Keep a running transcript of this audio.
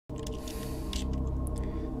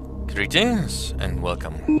Greetings and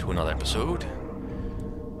welcome to another episode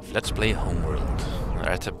of Let's Play Homeworld. We're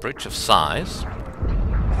at a bridge of size.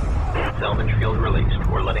 Salvage field released.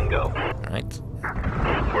 We're letting go. Alright.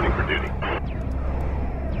 Reporting for duty.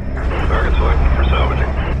 Target selected for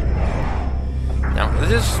salvaging. Now,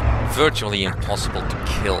 it is virtually impossible to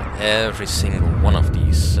kill every single one of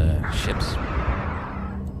these ships.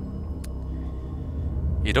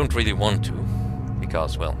 You don't really want to,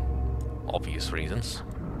 because, well, obvious reasons.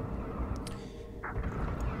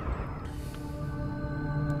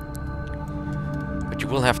 But you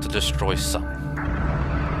will have to destroy some.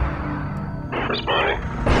 Responding.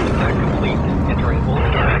 Attack complete. Entering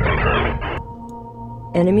holding target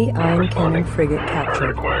confirmed. Enemy ion cannon frigate Target captured.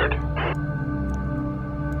 acquired.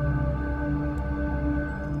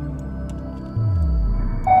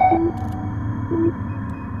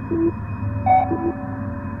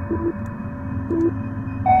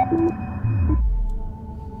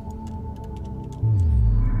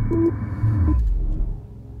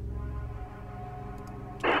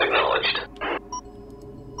 Acknowledged.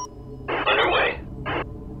 Underway.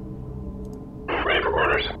 Ready for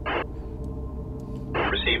orders.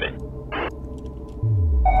 Receiving.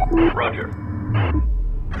 Roger.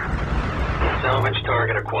 Salvage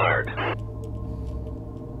target acquired.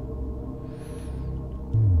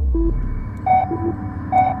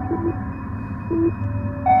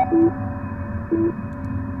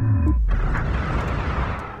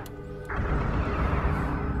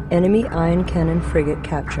 Enemy ion cannon frigate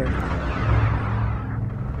captured.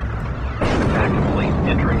 Attack complete.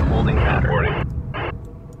 Entering holding pattern. Reporting.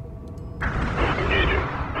 Engaging.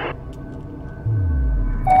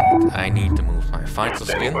 I need to move my fighter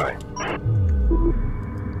Standing spin. by.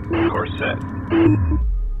 Course set.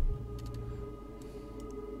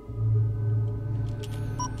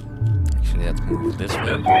 Actually, let's move this way.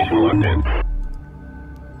 Destination locked in.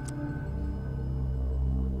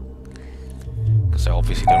 Because I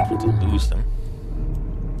obviously don't want to lose them.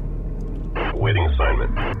 Awaiting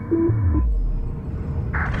assignment.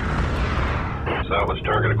 Salvage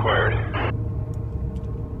target acquired.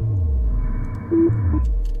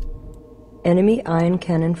 Enemy ion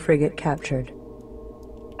cannon frigate captured.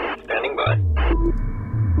 Standing by.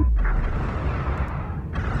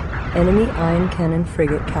 Enemy ion cannon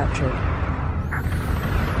frigate captured.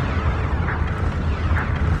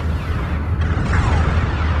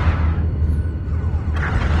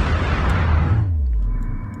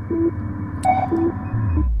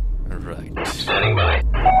 Right. Standing by.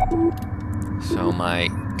 So my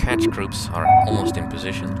catch groups are almost in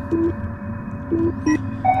position.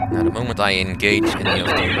 Now, the moment I engage any of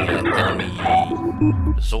the enemy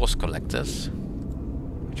resource collectors,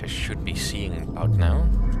 which I should be seeing about now,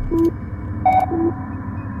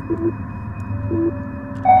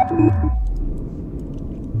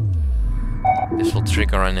 this will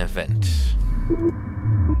trigger an event.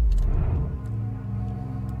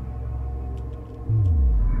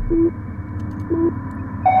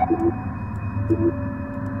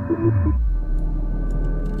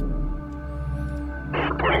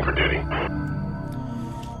 Reporting for duty.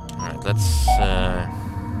 Alright, let's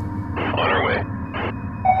On our way.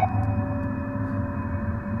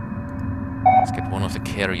 let's get one of the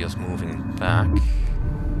carriers moving back.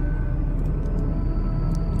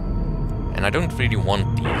 And I don't really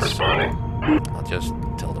want these, so Responding. I'll just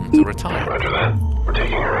tell them to retire. Roger that. We're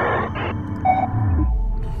taking her home.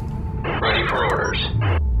 Ready for orders.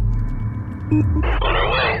 On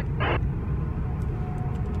our way.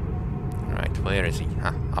 Right, where is he?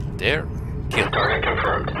 Huh, up there? Kill. Target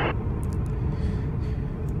confirmed.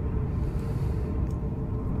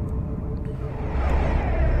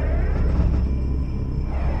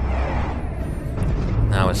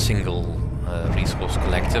 Now a single resource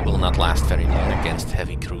collector will not last very long against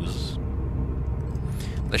heavy cruisers.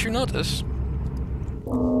 But as you notice,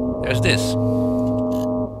 there's this.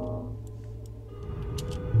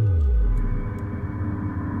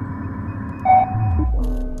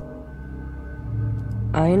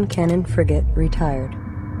 Ion cannon frigate retired.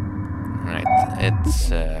 Right,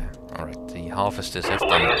 it's alright, the harvesters have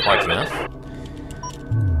done quite enough.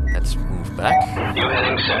 Let's move back. New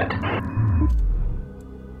heading set.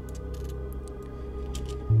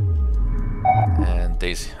 And they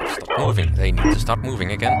have stopped moving. They need to start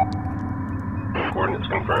moving again. Coordinates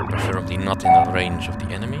confirmed. Preferably not in the range of the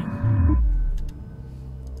enemy.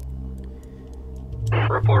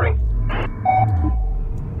 Reporting.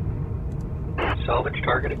 Salvage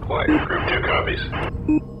target acquired. Group 2 copies.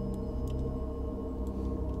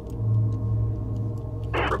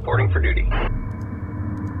 Reporting for duty.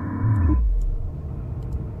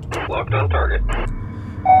 Locked on target.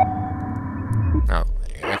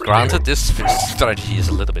 Granted, this strategy is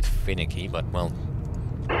a little bit finicky, but well,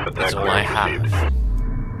 that's all I have.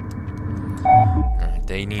 Alright,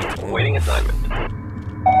 they need to move Waiting assignment.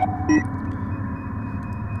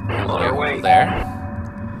 all the way over there.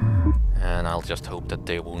 And I'll just hope that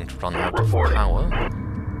they won't run out of power.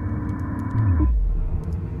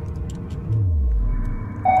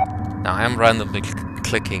 Now I am randomly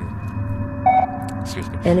clicking. Excuse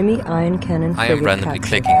me. Enemy ion cannon I frigate am randomly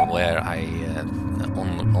captured. clicking where I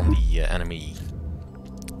on the enemy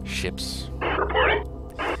ships. Reporting.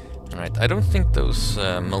 Alright, I don't think those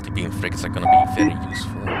multi-beam frigates are going to be very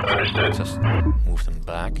useful. Understood. Just move them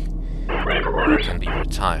back. Ready for They orders. can be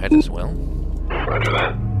retired as well. Roger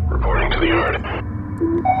that. Reporting to the yard.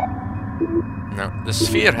 Now, the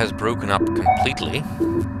sphere has broken up completely.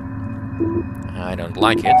 I don't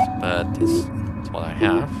like it, but it's what I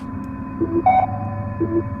have.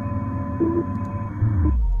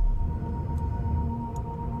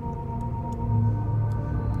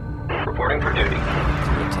 Reporting for duty.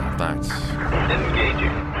 Attack that.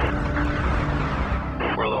 Engaging.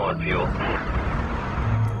 We're low on fuel.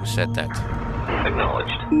 Who said that?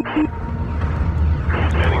 Acknowledged.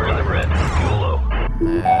 We're in the red. Fuel low.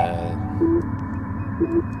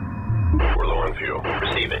 We're low on fuel.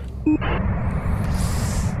 Receiving.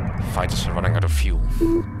 Fighters are running out of fuel.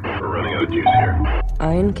 We're running out of juice here.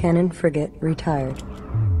 Ion cannon frigate retired.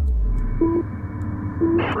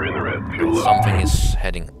 We're in the red. Fuel low. Something is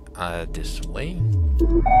heading this way.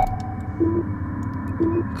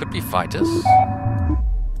 Could be fighters.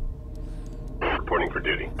 Reporting for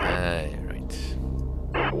duty. Right.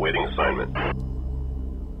 Awaiting assignment.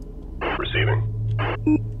 Receiving.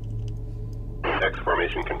 X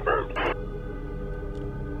formation confirmed.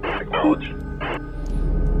 Acknowledged.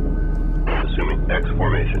 Assuming X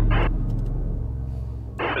formation.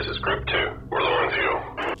 This is Group 2. We're low on fuel.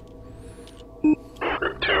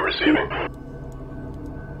 Group 2 receiving.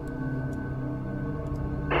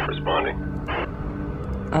 Responding.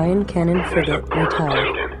 Ion cannon frigate Intercept core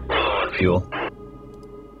retired. tuned in. We're low on fuel.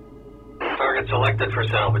 Target selected for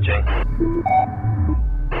salvaging.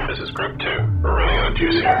 This is Group 2. We're running out of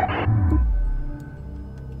juice here.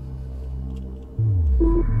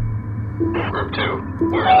 Group 2,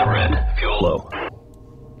 we're in the red. Fuel low.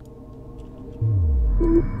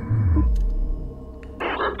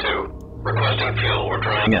 Group 2, requesting fuel. We're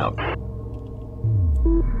drying out.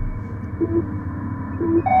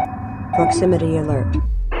 Proximity alert.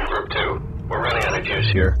 Group 2, we're running out of juice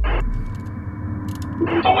here.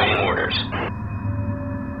 Awaiting orders.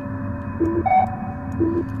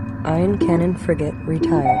 Ion cannon frigate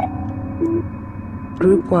retired.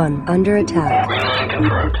 Group 1 under attack. Green line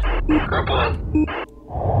confirmed. Group 1.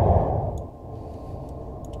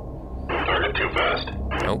 Target too fast.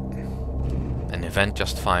 Oh. An event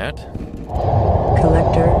just fired.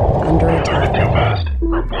 Collector under Target attack. too fast.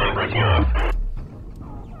 Group 1 breaking off.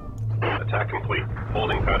 Attack complete.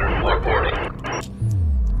 Holding pattern. Reporting.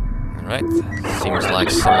 Alright. Seems like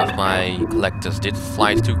some of my collectors did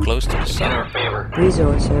fly too close to the In our sun. favor.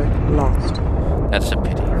 Resourcer lost. That's a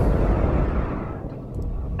pity.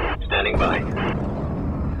 Standing by.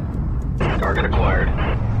 Target acquired.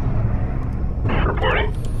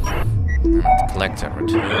 Reporting. Collector returned.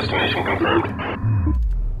 Destination confirmed.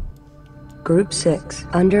 Group 6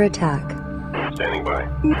 under attack. Standing by.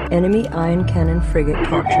 Enemy ion cannon frigate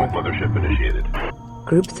Docking with captured. mothership initiated.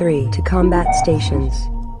 Group 3 to combat stations.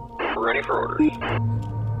 We're ready for orders.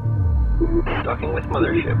 Docking with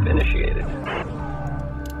mothership initiated.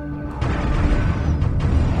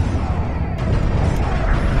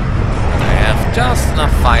 I have just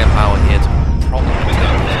enough firepower here to probably...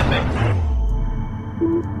 Without napping.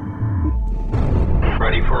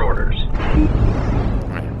 Ready for orders.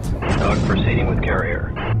 Right. Dog proceeding with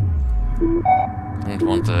carrier. Don't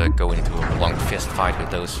want to go into a long fist fight with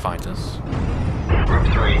those fighters. Group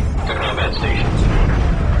 3 to combat stations.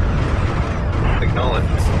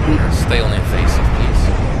 Acknowledged. Stay on invasive, please.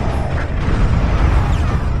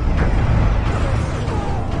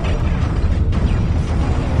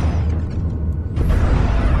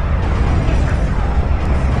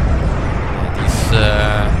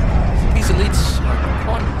 These elites are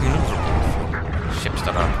quite maneuverable for ships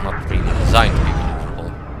that are not really designed to be maneuverable.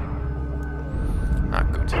 Ah,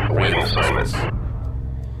 good. Awaiting assignments.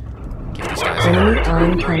 Give these guys Enemy a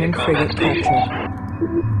ion cannon frigate captured.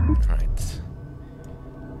 Right.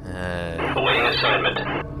 Awaiting assignment.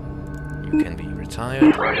 You can be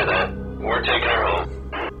retired. Roger that. We're taking her home.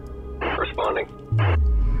 Responding.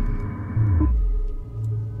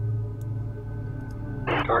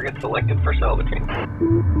 Target selected for salvaging.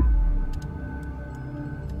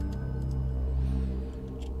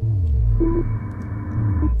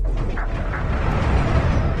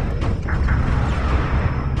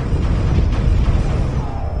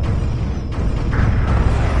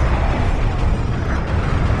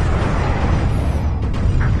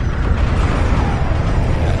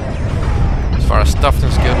 As far as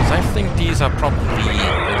toughness goes, I think these are probably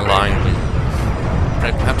in line with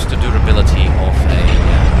perhaps the durability of a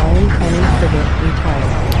Iron Cannon Frigate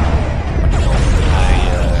retired.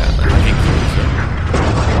 big cruiser.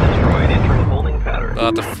 Destroyed internal holding pattern.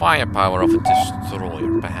 But the firepower of a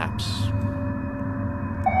destroyer, perhaps.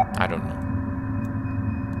 I don't know.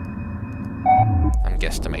 I'm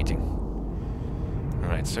guesstimating.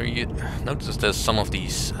 Alright, so you notice there's some of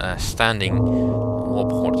these standing warp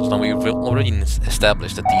portals. Now we've already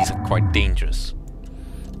established that these are quite dangerous,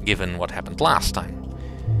 given what happened last time.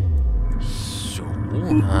 So,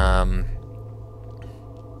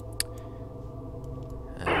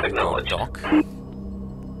 Acknowledged. dock.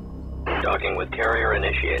 Docking with carrier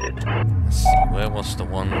initiated. Let's see, where was the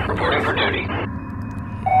one? Reporting for duty.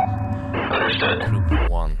 Understood. Group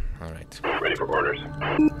 1. Alright. Ready for orders.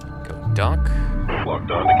 Go dock.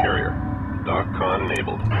 Locked on to carrier. Dock con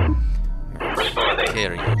enabled. Responding.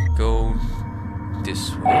 Carrier, go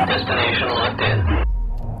this way. Destination locked in.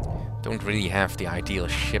 Don't really have the ideal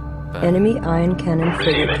ship Enemy Iron Cannon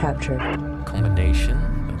Frigate captured. combination,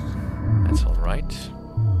 but that's alright.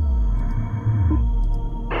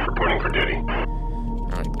 Reporting for duty.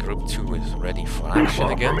 Alright, Group 2 is ready for action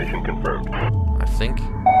Lock again, formation confirmed. I think.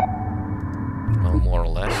 Well, more or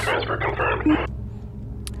less. Transfer confirmed.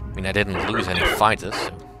 I mean, I didn't lose any fighters,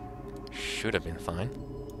 so should have been fine.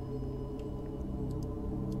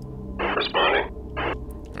 Responding.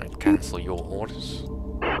 Alright, cancel your orders.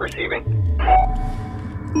 Receiving.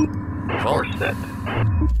 Move Course on. set.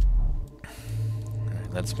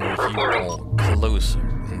 Alright, let's move you all closer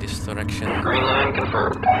in this direction. Green line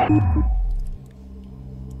confirmed.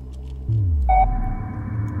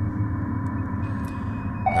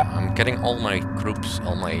 Now, I'm getting all my groups,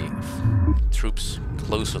 all my troops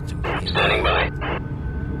closer to Standing by.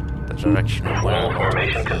 the direction of where I Wall want to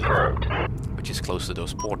formation confirmed. which is close to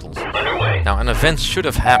those portals. Underway. Now, an event should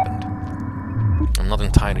have happened. I'm not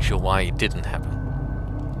entirely sure why it didn't happen.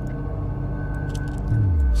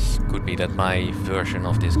 Could be that my version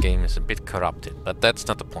of this game is a bit corrupted, but that's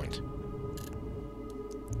not the point.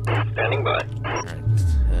 Standing by. Alright,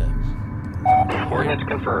 Coordinates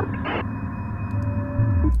confirmed.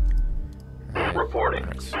 Reporting.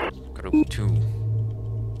 alright, so Group 2.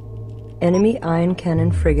 Enemy Iron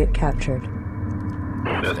Cannon Frigate captured.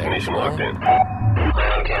 Destination locked in.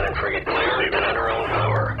 Ion cannon frigate cleared and under own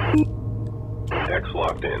power. X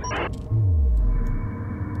locked in.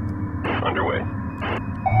 Underway.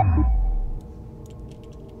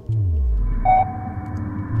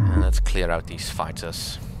 And let's clear out these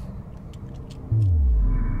fighters.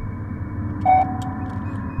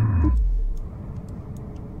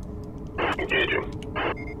 Engaging.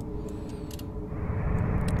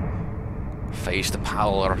 Face the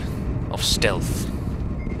power of stealth.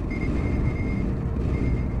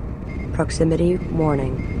 Proximity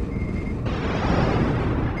warning.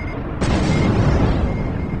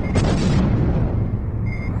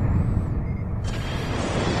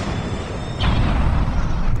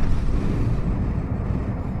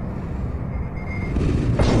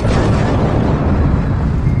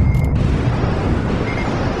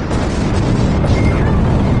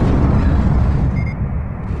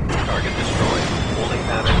 Target destroyed. Holding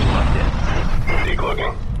pattern locked in.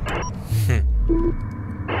 Decloaking.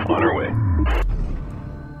 On our way.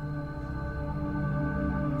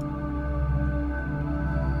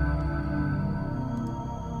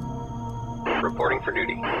 Reporting for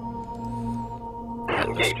duty. Let's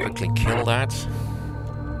Engaging. quickly kill that.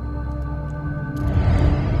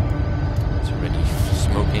 It's already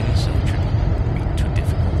smoking, so it shouldn't be too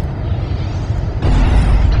difficult.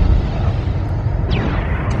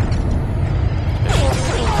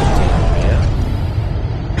 Yeah.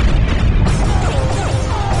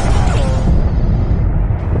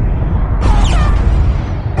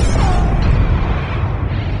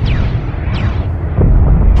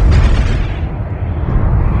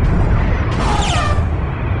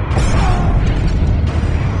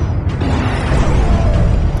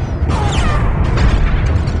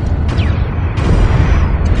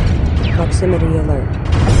 Proximity alert.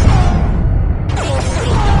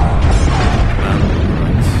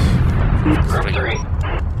 Group 3.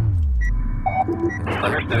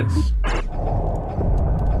 Understood.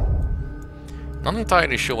 Not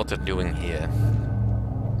entirely sure what they're doing here.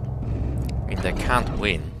 I mean, they can't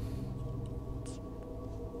win.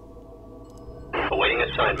 Awaiting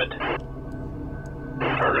assignment.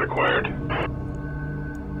 Target acquired.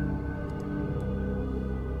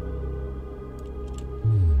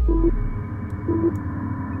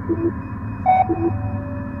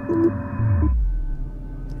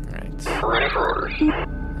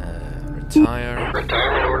 Retire.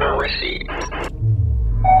 Retirement order received.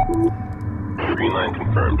 Green line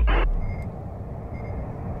confirmed.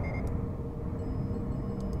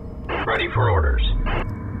 Ready for orders.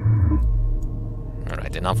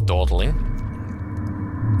 Alright, enough dawdling.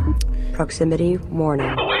 Proximity warning.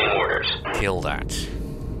 Awaiting orders. Kill that.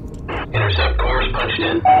 Intercept course punched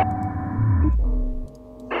in.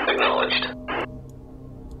 Acknowledged.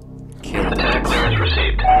 Kill Attack that. clearance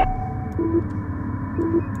received.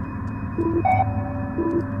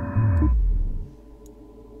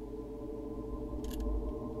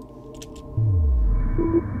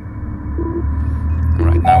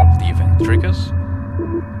 Alright, now the event triggers.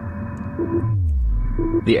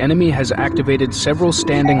 The enemy has activated several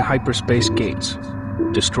standing hyperspace gates.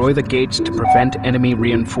 Destroy the gates to prevent enemy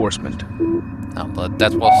reinforcement. Oh, but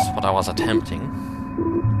that was what I was attempting.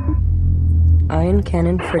 Ion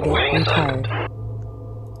cannon frigate Awaiting retired. assignment.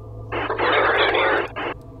 Reporting for duty.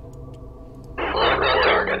 Locked on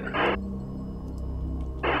target.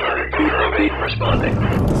 Target confirmed. Responding.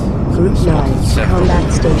 Group 9 to Several.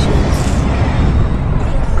 combat stations.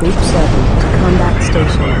 Group 7 to combat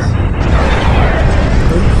stations.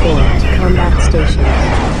 Group 4 to combat stations.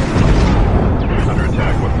 Under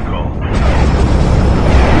attack, what's the call?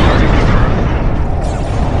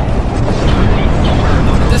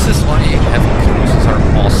 This is why having cruisers are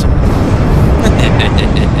awesome.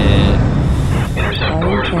 Intercept Ion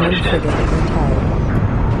course cannon punched in. frigate retired.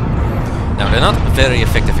 Now, they're not very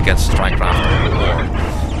effective against strike craft or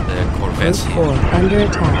the Group corvettes 4 here, under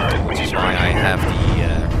attack. which is why I have the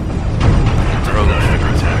drone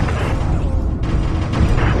frigates.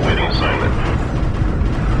 Awaiting assignment.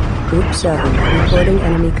 Group 7 reporting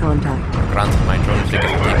enemy contact. Granted, my drone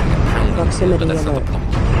frigates are taking a pound, Proximity but that's not the alert.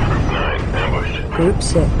 point. Group 9 ambushed. Group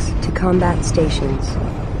 6 to combat stations.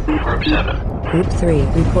 Group 7. Group 3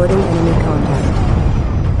 reporting enemy contact.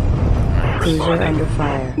 Cruiser under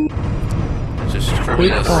fire. Just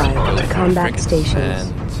Group 5 to combat stations.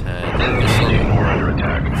 And Enemy 4 under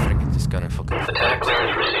attack. frigate is gonna fucking Attack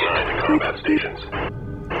clearance received to combat stations.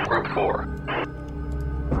 Group 4.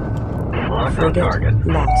 Locked on target. Frigate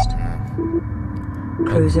lost.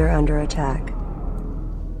 Cruiser under attack.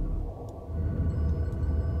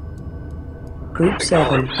 Group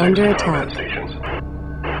 7 under attack. Stations.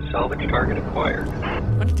 Salvage target acquired.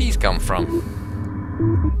 Where did these come from?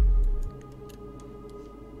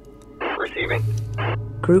 Receiving.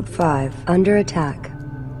 Group 5 under attack.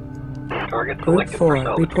 Target Group selected for 4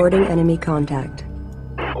 salvage. reporting enemy contact.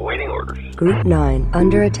 Awaiting orders. Group 9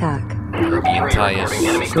 under attack. Group The 3 entire reporting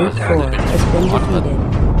enemy Group 4 contact. has been defeated.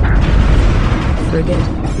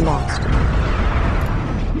 Frigate lost.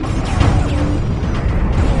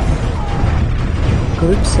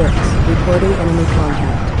 Group 6 reporting enemy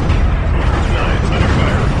contact. 9 under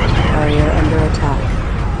fire requesting orders. Carrier under attack.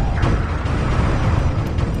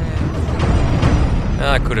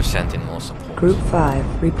 I could have sent in more support. Group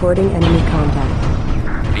 5 reporting enemy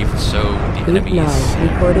contact. But even so, the Group enemy is 9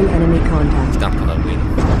 reporting enemy contact. not gonna win.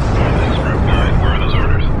 This is Group 9. Where are those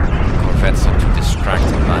orders? Corvettes are too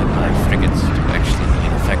distracted by my frigates to actually be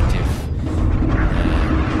an effective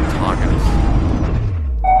target.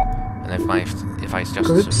 And if I just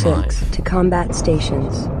Group survive, 6 to combat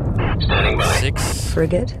stations. Standing by. 6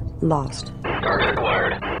 Frigate lost. Target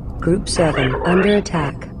acquired. Group 7 under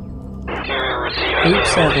attack. Carrier receiving. Group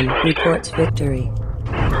 7 reports victory.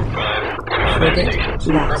 Group 5 reporting Frigate stations.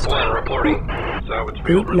 lost. Group 1 reporting. Salvage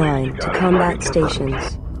Group field released. 9 You to got it. combat Target confirmed.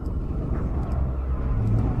 stations.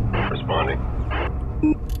 Responding.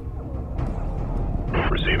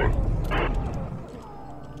 Receiving.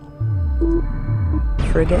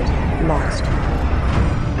 Frigate lost.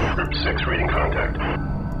 Group 6 reading contact.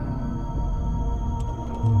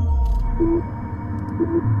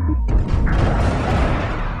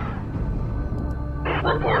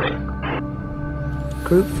 Reporting.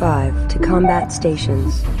 Group 5 to combat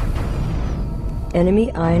stations.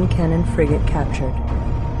 Enemy ion cannon frigate captured.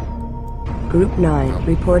 Group 9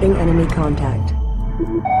 reporting enemy contact.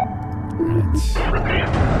 Right. Repeat.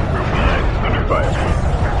 Group 9 under fire.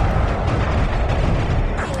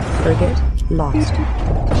 Frigate lost.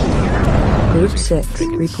 Group 6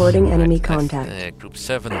 reporting enemy contact. Group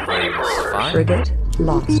 7 is fine. Frigate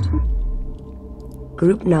lost.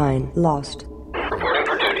 Group 9 lost. Reporting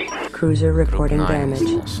for duty. Cruiser Group reporting 9 is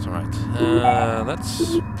damage. lost. Right.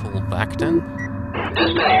 Let's pull back then.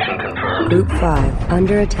 Destination confirmed. Group 5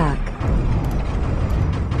 under attack.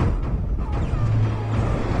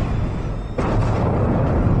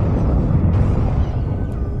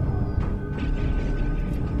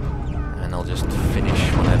 And I'll just finish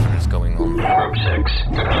whatever is going on here. Group 6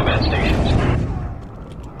 to combat stations.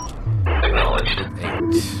 Acknowledged. Group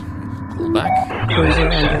 8. Pull Fall back. Cruiser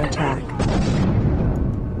under attack.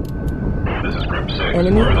 This is Group 6.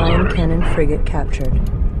 Enemy ion cannon frigate captured.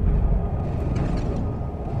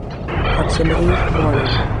 Proximity warning.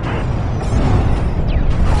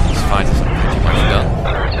 This fight is pretty much done.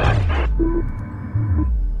 Under attack.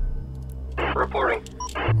 Reporting.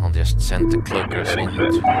 I'll just send the cloakers in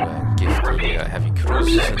to give the heavy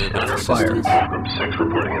cruisers a little bit of assistance. Group 6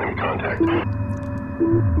 reporting enemy contact.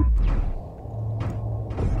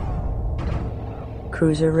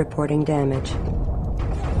 Cruiser reporting damage.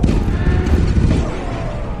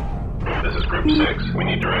 This is Group 6. We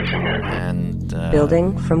need direction here. And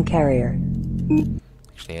Building from carrier.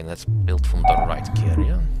 actually, let's build from the right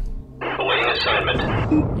carrier. Awaiting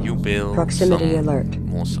assignment. You build Proximity some alert.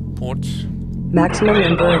 more support. Maximum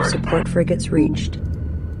number of support frigates reached.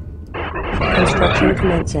 Group 5. Construction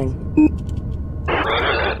commencing.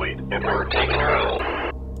 Roger that. Fleet. And we're taking control.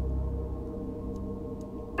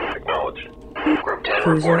 Acknowledged. Group 10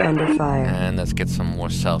 Cruiser reporting. under fire. And let's get some more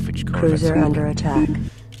salvage corvettes. Cruiser under attack.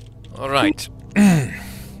 Alright.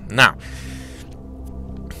 Now,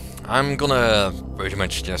 I'm gonna pretty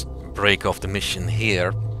much just break off the mission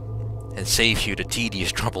here and save you the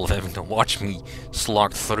tedious trouble of having to watch me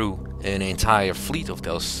slog through an entire fleet of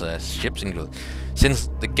those ships. Since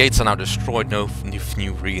the gates are now destroyed, no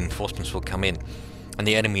new reinforcements will come in, and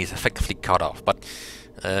the enemy is effectively cut off. But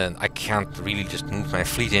I can't really just move my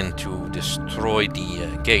fleet in to destroy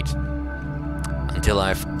the gate until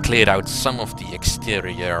I've cleared out some of the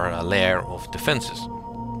exterior layer of defenses.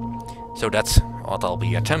 So that's what I'll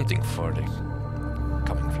be attempting for the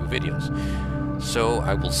coming few videos. So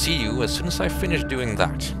I will see you as soon as I finish doing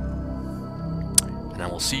that. And I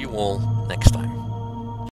will see you all next time.